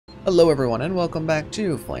Hello everyone and welcome back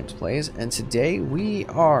to Flamez Plays, and today we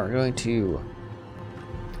are going to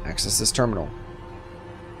access this terminal.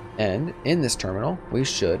 And in this terminal we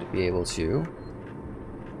should be able to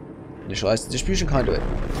initialize the distribution conduit.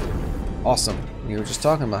 Awesome. We were just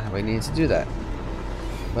talking about how we needed to do that.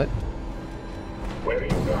 What?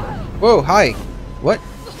 Whoa, hi! What?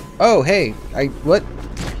 Oh, hey! What?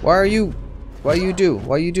 Why you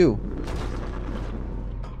do?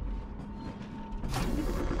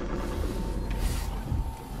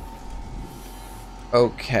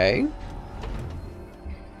 Okay.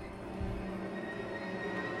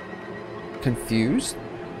 Confused?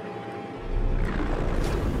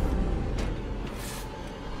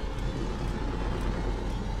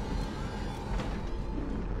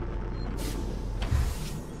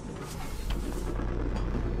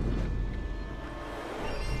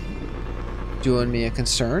 Doing me a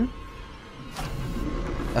concern?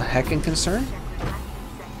 A heckin' concern?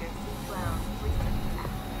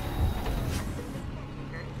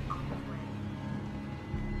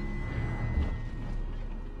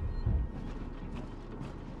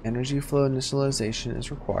 Energy flow initialization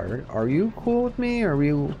is required. Are you cool with me, or are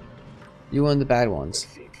you one of the bad ones?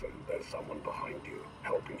 There's someone behind you,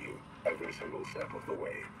 helping you every single step of the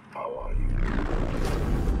way. How are you?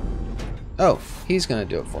 Oh, he's gonna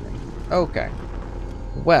do it for me. Okay.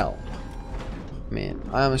 Well, man,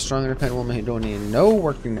 I'm a strong, independent woman who don't need no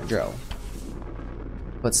working Joe.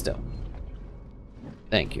 But still,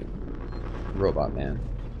 thank you, robot man.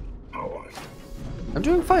 How are you? I'm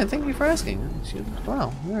doing fine. Thank you for asking.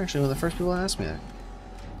 Wow, you're actually one of the first people to ask me that.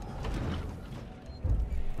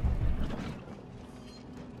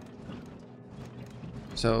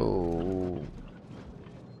 So,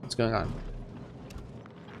 what's going on?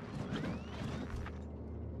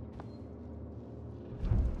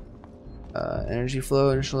 Energy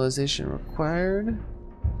flow initialization required.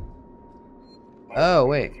 Oh,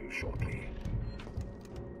 wait.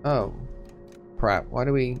 Oh, crap. Why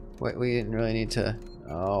do we didn't really need to.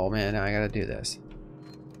 Oh man, now I gotta do this.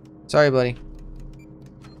 Sorry, buddy.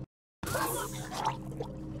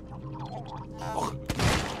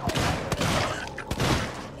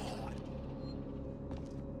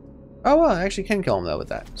 Oh well, I actually can kill him though with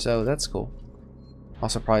that, so that's cool.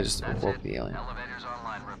 Also, probably just woke the alien. Elevators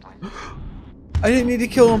online, Ripley. I didn't need to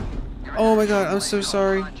kill him. Oh my god, I'm so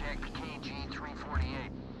sorry.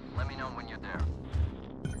 Let me know when you're there.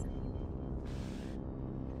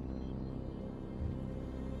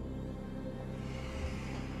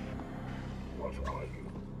 What are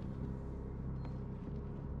you?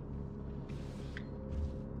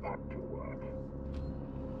 Back to work.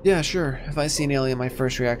 Yeah, sure. If I see an alien, my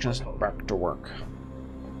first reaction is back to work.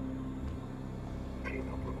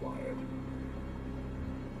 Cleanup required.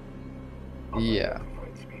 Yeah.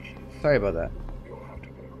 Identified species. Sorry about that. You'll have to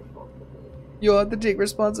take responsibility. You'll have to take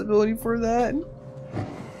responsibility for that.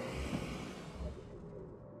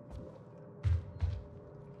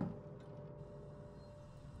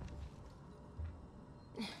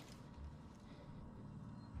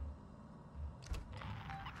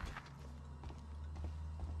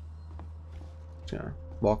 Just gonna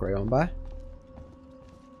walk right on by.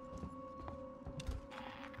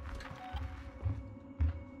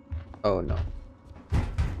 Oh no.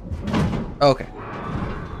 Okay.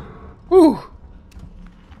 Whew.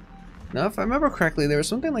 Now, if I remember correctly, there was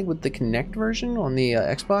something like with the Kinect version on the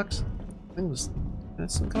Xbox. I think it was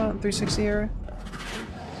that's come out in 360 era.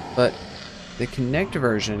 But the Kinect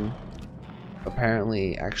version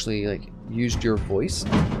apparently actually like used your voice.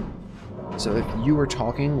 So if you were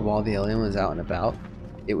talking while the alien was out and about,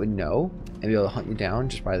 it would know and be able to hunt you down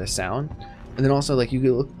just by the sound. And then also like you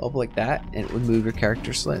could look up like that and it would move your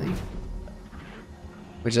character slightly.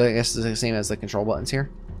 Which I guess is the same as the control buttons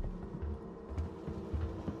here.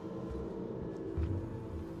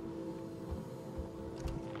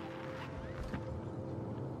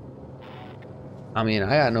 I mean,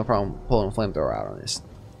 I got no problem pulling a flamethrower out on this.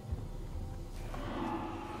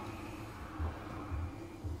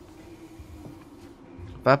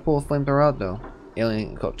 If I pull a flamethrower out though,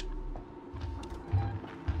 alien cooked.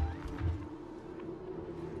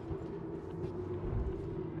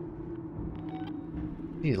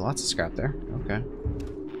 Gee, lots of scrap there. Okay.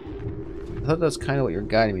 I thought that's kind of what you're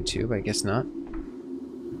guiding me to, but I guess not.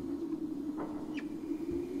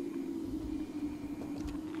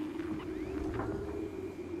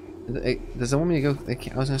 Does that want me to go?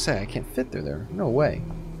 I was gonna say I can't fit through there. No way.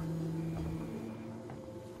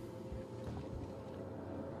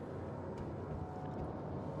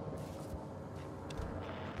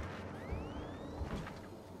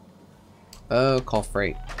 Oh, call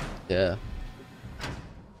freight. Yeah.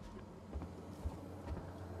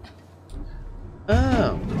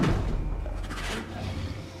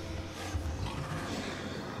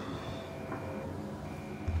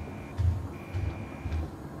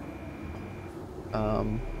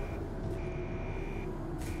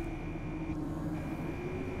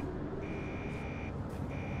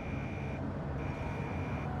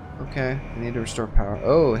 Okay, I need to restore power.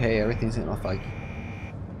 Oh, hey, everything's getting all foggy.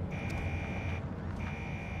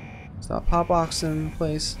 Stop pop box in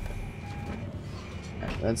place.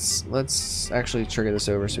 Right, let's actually trigger this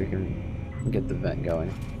over so we can get the vent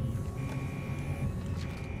going.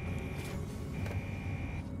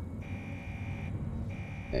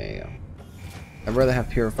 There you go. I'd rather have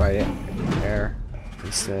purified air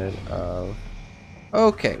instead of...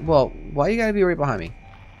 Okay, well, why you gotta be right behind me?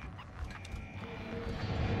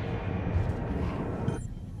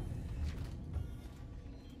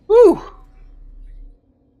 Woo!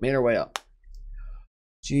 Made our way up.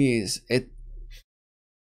 Jeez,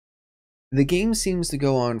 the game seems to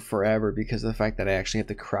go on forever because of the fact that I actually have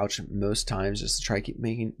to crouch most times just to try to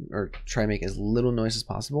make as little noise as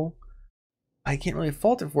possible. I can't really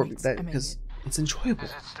fault it for that because it's enjoyable.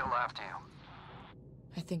 Is it still after you?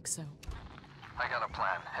 I think so. I got a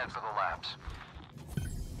plan. Head for the labs.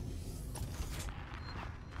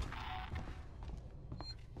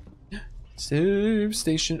 Save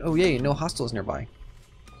station. Oh yay, no hostiles nearby.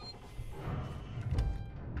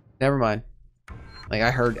 Never mind. Like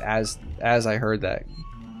I heard as I heard that.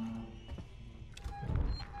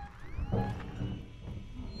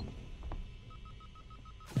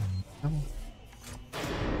 Oh.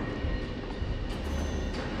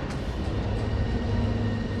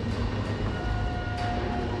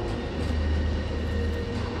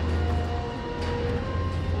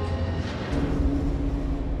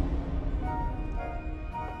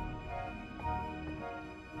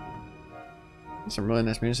 Some really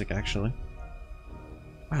nice music, actually.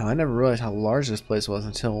 Wow, I never realized how large this place was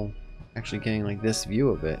until actually getting like this view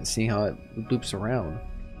of it and seeing how it loops around.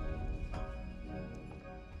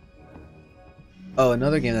 Oh,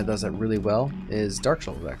 another game that does that really well is Dark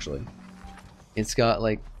Souls, actually. It's got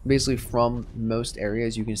like basically from most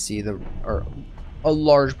areas you can see a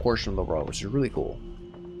large portion of the world, which is really cool.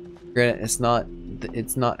 Granted, it's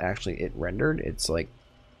not actually it rendered. It's like,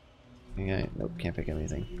 yeah, nope, can't pick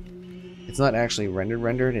anything. It's not actually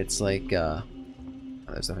rendered. It's like oh,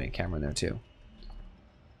 there's definitely a camera in there too.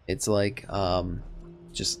 It's like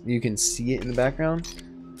just you can see it in the background,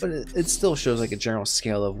 but it still shows like a general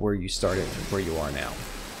scale of where you started and where you are now,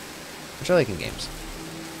 which I like in games.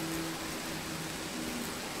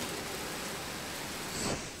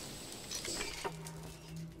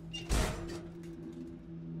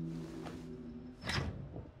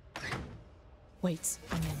 Wait,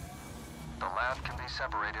 I'm in. The lab can be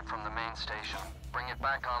separated from the main station. Bring it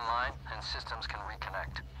back online and systems can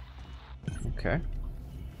reconnect. Okay.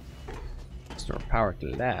 Restore power to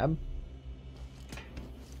the lab.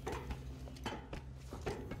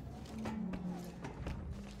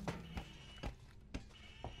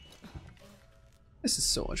 This is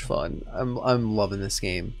so much fun. I'm loving this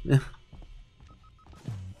game.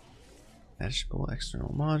 Vegetable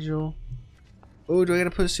external module. Oh, do I gotta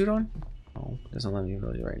put a suit on? Oh, doesn't let me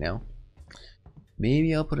really right now.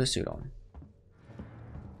 Maybe I'll put a suit on.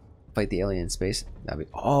 Fight the alien in space. That'd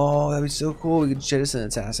be so cool. We could jettison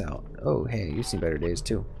its ass out. Oh, hey, you've seen better days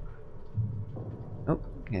too. Nope,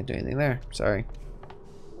 can't do anything there. Sorry.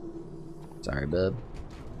 Sorry, bub.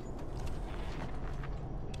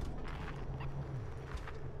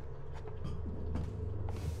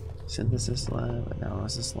 Synthesis lab,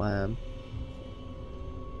 analysis lab.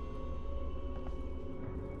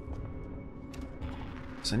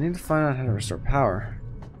 So I need to find out how to restore power.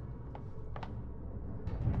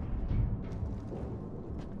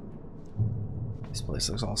 This place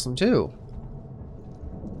looks awesome too.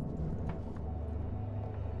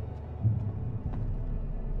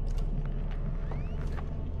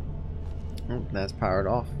 Oh, that's powered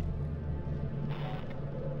off.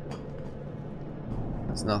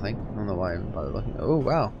 That's nothing. I don't know why I'm bothered looking. Oh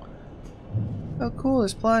wow. Oh cool,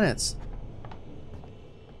 there's planets.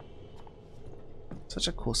 Such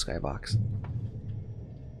a cool skybox.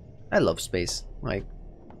 I love space. Like,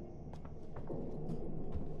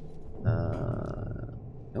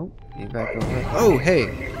 nope. Get back over there. Oh,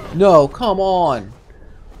 hey! No, come on!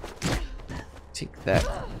 Take that,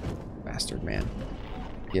 bastard man.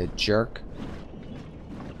 You jerk.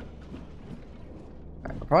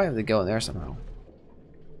 Alright, I'll probably have to go in there somehow.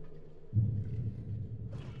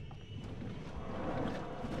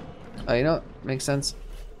 Oh, you know what? Makes sense.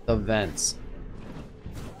 The vents.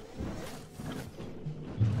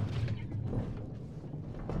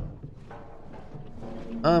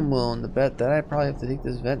 I'm willing to bet that I probably have to take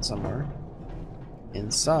this vent somewhere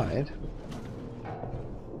inside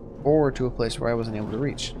or to a place where I wasn't able to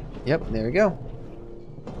reach. Yep, there we go.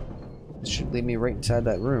 This should lead me right inside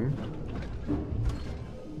that room.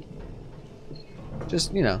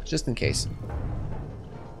 Just, you know, just in case.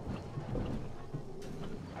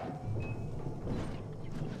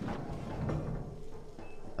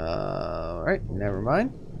 Alright, never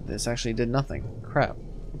mind. This actually did nothing. Crap.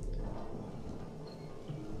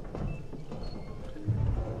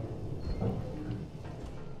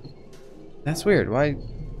 That's weird. Why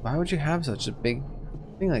would you have such a big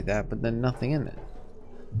thing like that, but then nothing in it?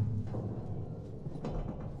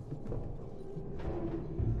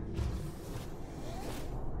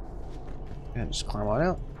 Yeah, just climb on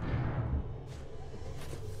out.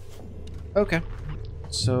 Okay.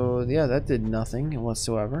 So, yeah, that did nothing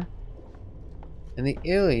whatsoever. And the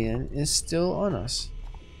alien is still on us.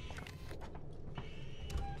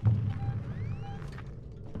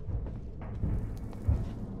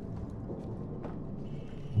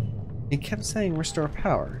 He kept saying restore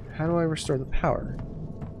power. How do I restore the power?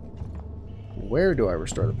 Where do I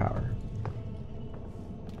restore the power?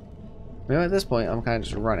 You know, at this point, I'm kind of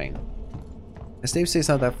just running. The save state's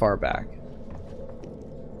not that far back.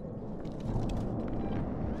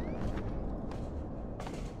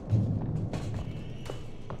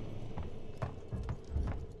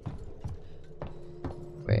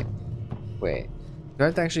 Wait. Do I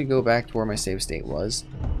have to actually go back to where my save state was?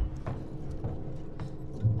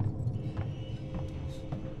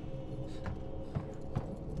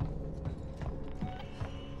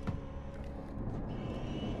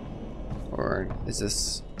 Or is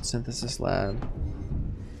this synthesis lab?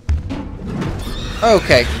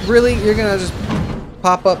 Okay, really? You're gonna just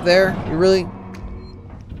pop up there? You really?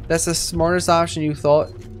 That's the smartest option you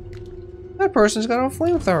thought? That person's got a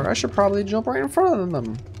flamethrower. I should probably jump right in front of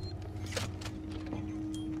them.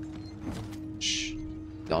 Shh.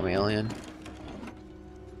 Dumb alien.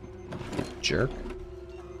 You jerk.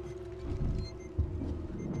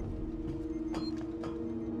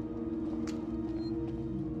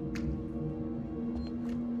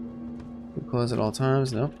 Close at all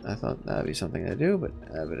times. Nope. I thought that'd be something to do, but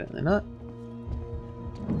evidently not.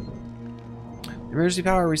 Emergency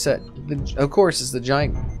power reset. Of course, it's the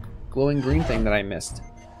giant glowing green thing that I missed.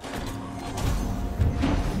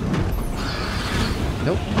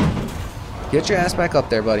 Nope. Get your ass back up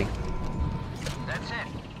there, buddy. That's it.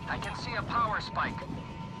 I can see a power spike.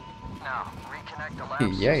 Now, reconnect the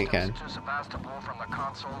lab Yeah, you can. to Sebastopol from the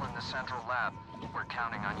console in the central lab. We're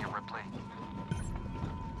counting on you, Ripley.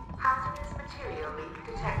 Hazardous material leak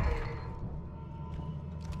detected.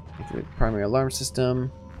 Activate the primary alarm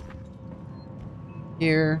system.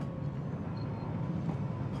 Here.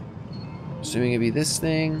 Assuming it'd be this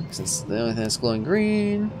thing, since the only thing that's glowing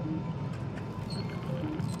green.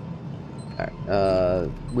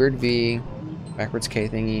 Alright, weird V, backwards K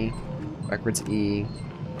thingy, backwards E,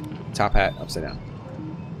 top hat, upside down.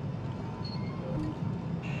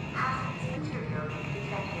 Hazardous material leak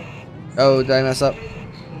detected. Oh, did I mess up?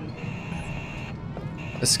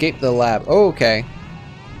 Escape the lab. Oh, okay.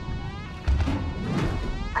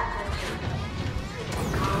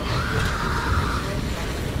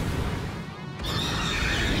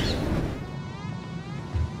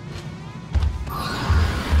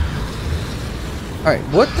 Alright,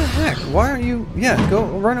 what the heck? Why aren't you... Yeah, go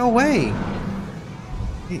run away.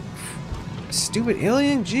 Hey, stupid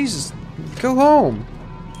alien? Jesus. Go home.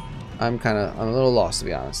 I'm a little lost, to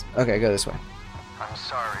be honest. Okay, go this way. I'm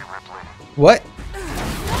sorry, Ripley. What?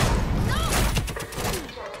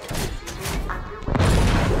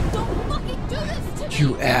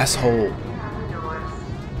 You asshole.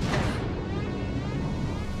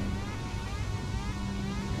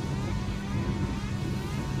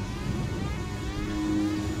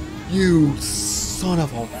 You son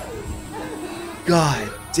of a... God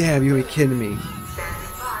damn, you ain't kidding me.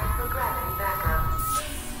 Standing by for gravity backup.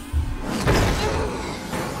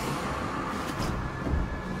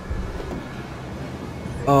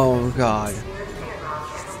 Oh God.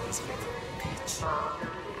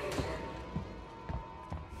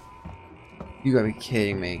 You gotta be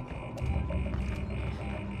kidding me.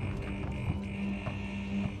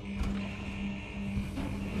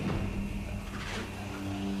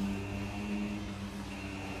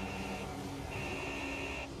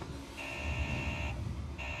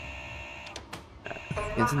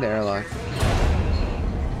 It's in the airlock.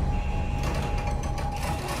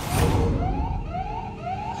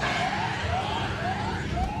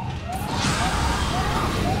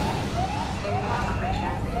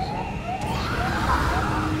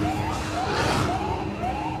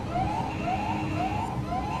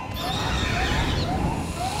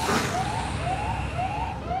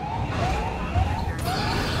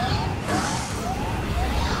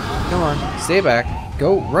 Come on, stay back.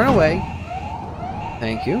 Go, run away.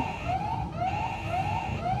 Thank you.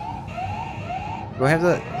 Do I have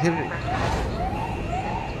to hit it?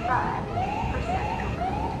 75%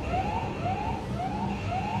 complete.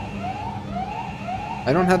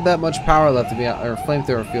 I don't have that much power left to be, or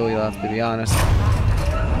flamethrower fuel left to be honest.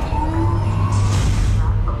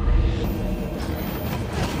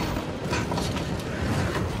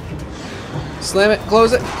 Slam it,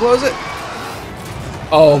 close it, close it.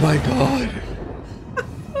 Oh my god.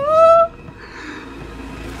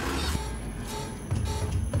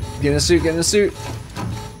 Get in a suit, get in a suit.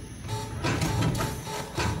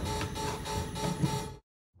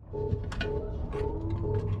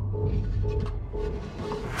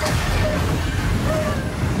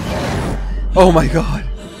 Oh my god.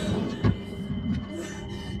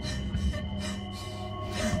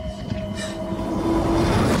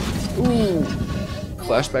 Ooh.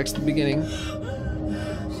 Flashbacks to the beginning.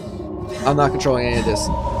 I'm not controlling any of this.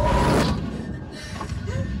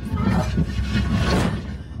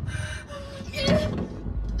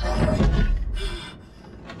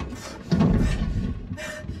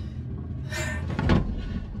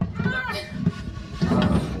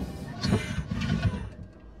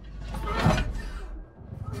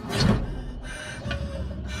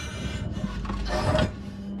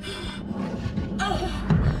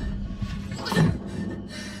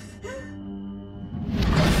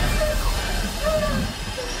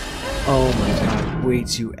 Oh my god, way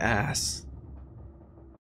too ass.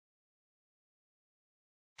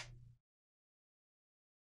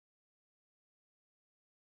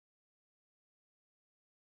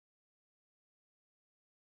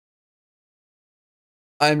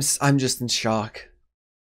 I'm just in shock.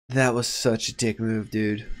 That was such a dick move,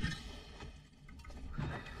 dude.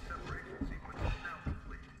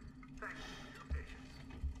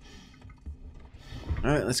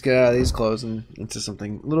 Alright, let's get out of these clothes and into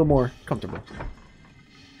something a little more comfortable.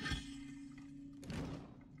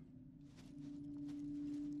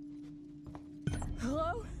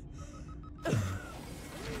 Hello?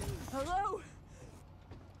 Hello?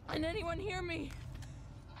 Can anyone hear me?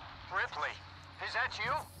 Ripley, is that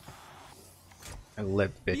you? I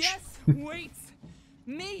lived, bitch. Yes, wait.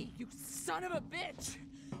 Me, you son of a bitch.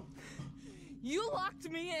 You locked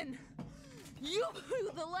me in. You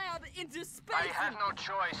blew the lab into space. I had no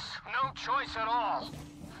choice. No choice at all.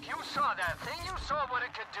 You saw that thing. You saw what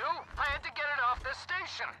it could do. I had to get it off the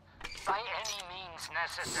station. By any means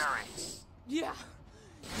necessary. Yeah.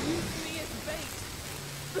 Use me as bait.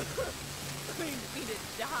 Leave me to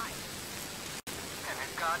die. And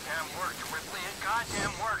it goddamn worked, Ripley. It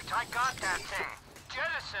goddamn worked. I got that thing.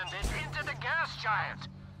 Jettisoned it into the gas giant.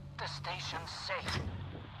 The station's safe.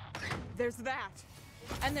 There's that.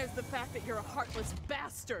 And there's the fact that you're a heartless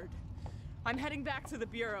bastard. I'm heading back to the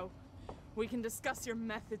Bureau. We can discuss your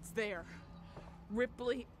methods there.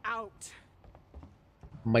 Ripley out.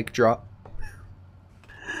 Mic drop.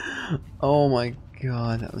 Oh my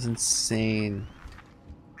god, that was insane.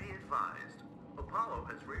 Be advised, Apollo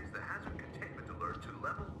has raised the hazard containment alert to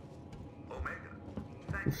level Omega.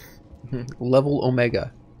 Thanks. Level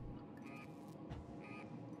Omega.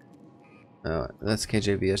 Oh, that's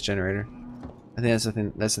KJVS generator. I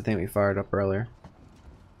think that's the thing we fired up earlier.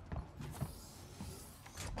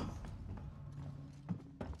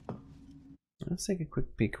 Let's take a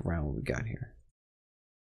quick peek around what we got here.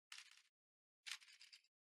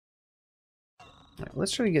 Alright,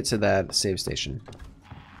 let's try to get to that save station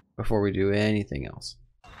before we do anything else.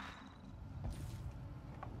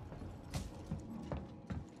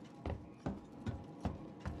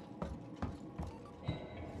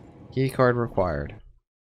 Key card required.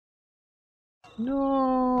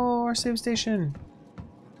 No, our save station.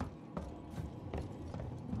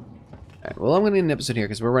 Alright, well, I'm going to end the episode here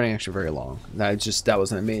because we're running actually very long. That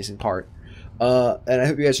was an amazing part. And I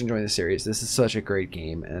hope you guys are enjoying the series. This is such a great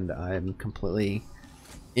game, and I'm completely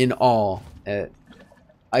in awe at...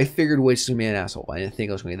 I figured Waste to be an asshole. I didn't think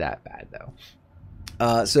it was going to be that bad,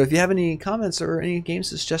 though. So if you have any comments or any games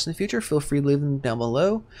to suggest in the future, feel free to leave them down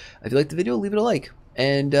below. If you liked the video, leave it a like.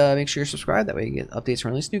 And make sure you're subscribed. That way you get updates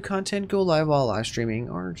when I release new content, go live while live streaming,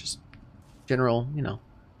 or just general, you know,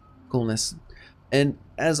 coolness. And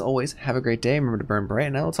as always, have a great day. Remember to burn bright,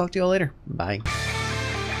 and I will talk to you all later. Bye.